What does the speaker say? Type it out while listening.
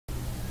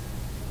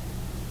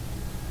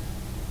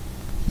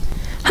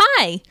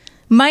Hi,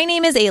 my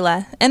name is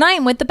Ayla, and I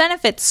am with the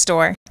Benefits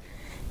Store.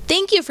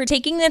 Thank you for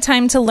taking the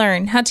time to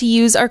learn how to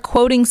use our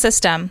quoting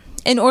system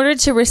in order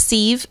to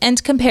receive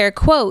and compare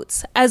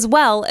quotes as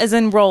well as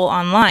enroll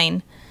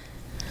online.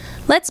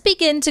 Let's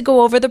begin to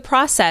go over the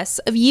process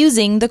of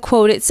using the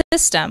quoted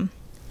system.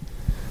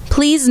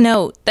 Please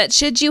note that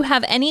should you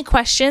have any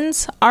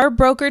questions, our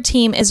broker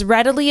team is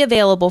readily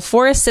available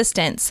for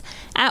assistance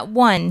at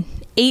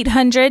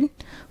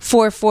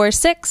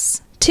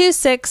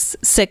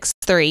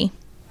 1-800-446-2663.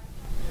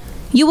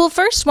 You will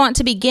first want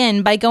to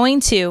begin by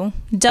going to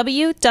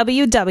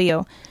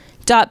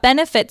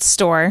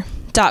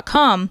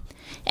www.benefitsstore.com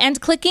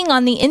and clicking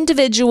on the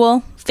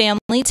Individual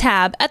Family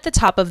tab at the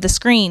top of the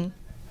screen.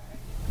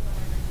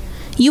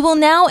 You will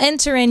now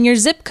enter in your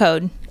zip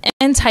code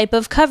and type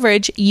of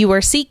coverage you are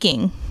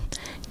seeking.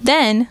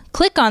 Then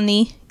click on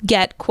the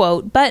Get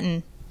Quote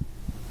button.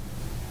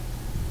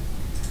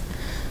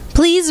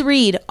 Please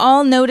read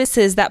all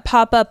notices that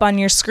pop up on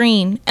your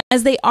screen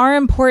as they are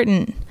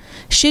important.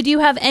 Should you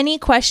have any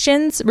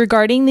questions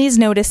regarding these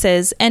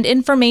notices and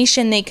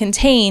information they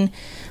contain,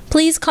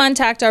 please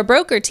contact our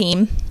broker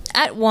team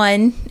at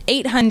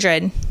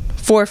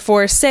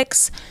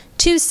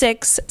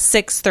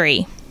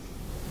 1-800-446-2663.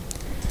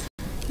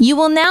 You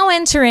will now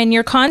enter in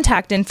your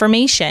contact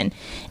information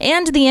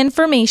and the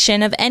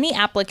information of any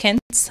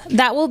applicants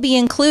that will be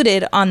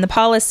included on the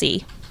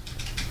policy.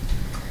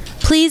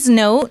 Please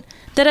note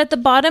that at the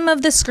bottom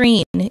of the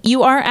screen,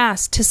 you are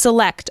asked to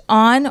select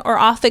on or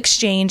off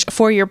exchange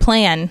for your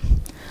plan.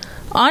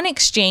 On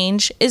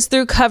exchange is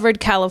through Covered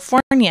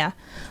California,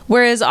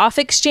 whereas off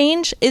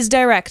exchange is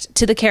direct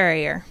to the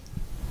carrier.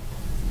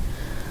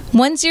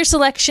 Once your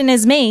selection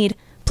is made,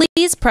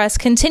 please press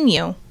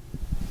Continue.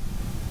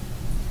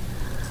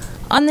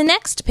 On the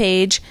next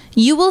page,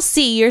 you will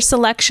see your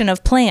selection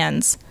of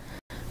plans.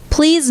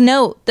 Please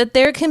note that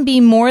there can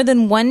be more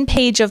than one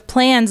page of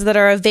plans that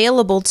are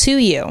available to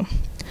you.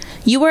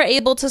 You are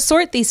able to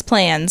sort these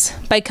plans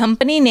by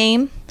company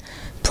name,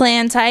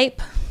 plan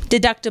type,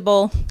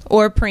 deductible,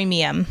 or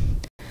premium.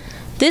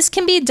 This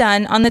can be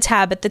done on the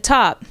tab at the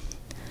top.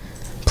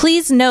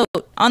 Please note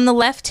on the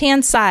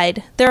left-hand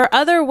side, there are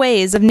other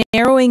ways of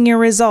narrowing your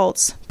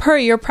results per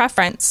your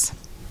preference.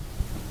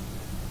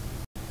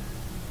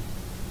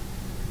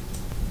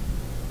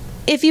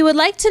 If you would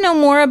like to know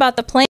more about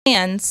the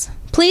plans,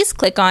 please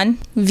click on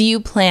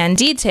View Plan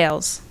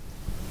Details.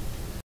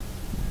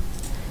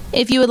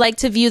 If you would like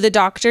to view the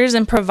doctors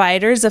and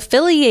providers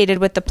affiliated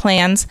with the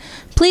plans,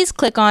 please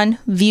click on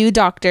View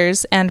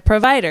Doctors and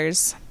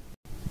Providers.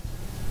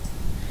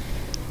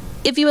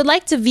 If you would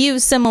like to view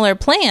similar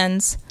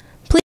plans,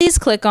 please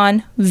click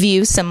on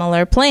View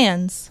Similar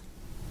Plans.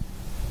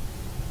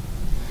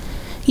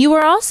 You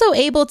are also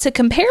able to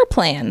compare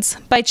plans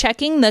by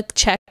checking the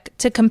Check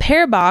to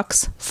Compare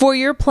box for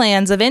your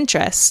plans of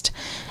interest,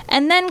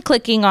 and then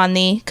clicking on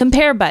the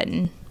Compare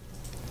button.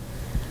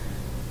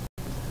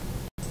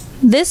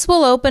 This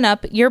will open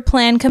up your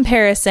plan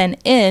comparison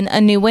in a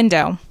new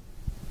window.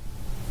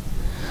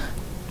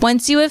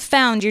 Once you have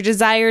found your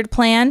desired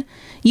plan,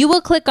 you will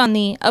click on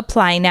the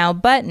Apply Now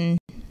button.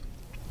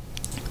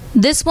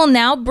 This will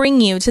now bring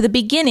you to the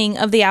beginning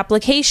of the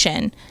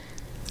application.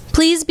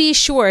 Please be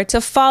sure to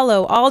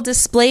follow all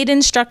displayed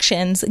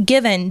instructions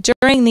given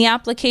during the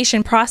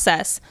application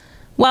process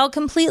while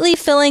completely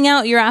filling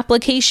out your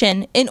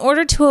application in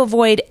order to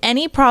avoid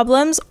any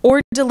problems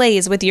or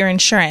delays with your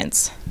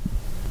insurance.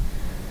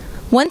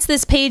 Once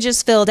this page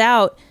is filled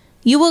out,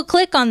 you will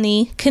click on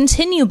the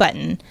Continue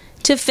button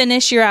to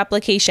finish your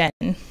application.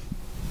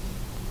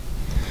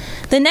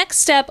 The next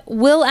step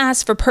will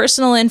ask for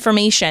personal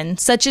information,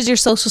 such as your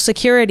Social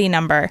Security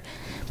number.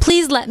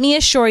 Please let me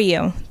assure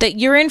you that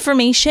your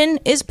information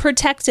is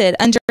protected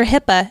under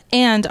HIPAA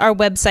and our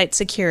website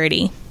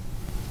security.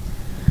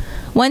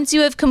 Once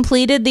you have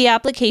completed the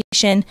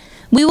application,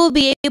 we will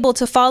be able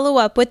to follow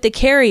up with the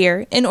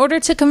carrier in order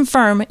to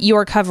confirm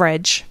your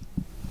coverage.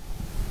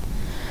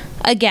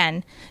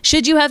 Again,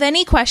 should you have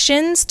any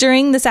questions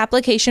during this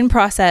application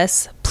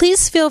process,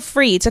 please feel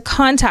free to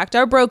contact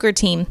our broker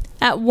team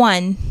at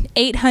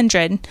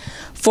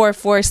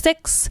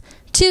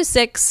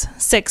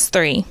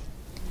 1-800-446-2663.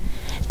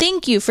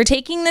 Thank you for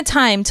taking the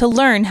time to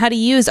learn how to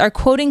use our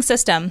quoting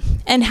system,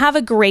 and have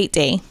a great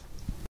day.